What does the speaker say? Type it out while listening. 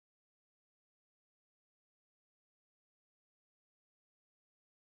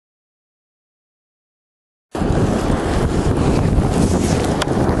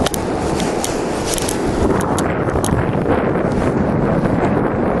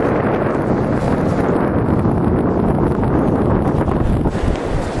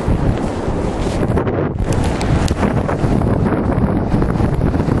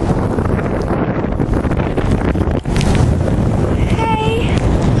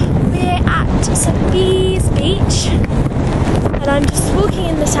I'm just walking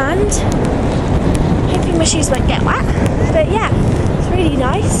in the sand, hoping my shoes won't get wet. But yeah, it's really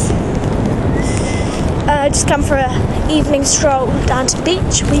nice. Just come for an evening stroll down to the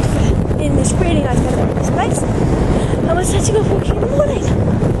beach. We've in this really nice weather in this place, and we're setting off walking in the morning.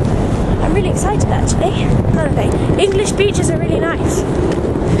 I'm really excited actually. I don't know. English beaches are really nice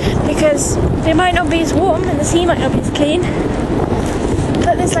because they might not be as warm and the sea might not be as clean,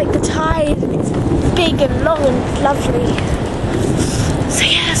 but there's like the tide and it's big and long and lovely. So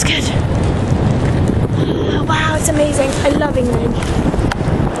yeah, that's good. Oh, wow, it's amazing. I love England.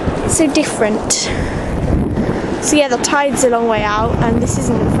 It's so different. So yeah, the tide's a long way out and this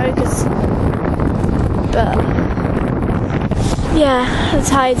isn't in focus, but yeah, the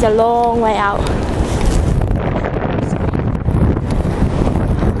tide's a long way out.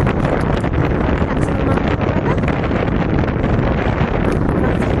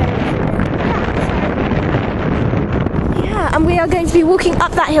 Yeah, and we are going to be walking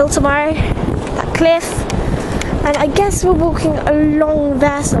up that hill tomorrow, that cliff, and I guess we're walking along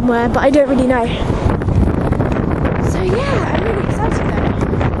there somewhere, but I don't really know.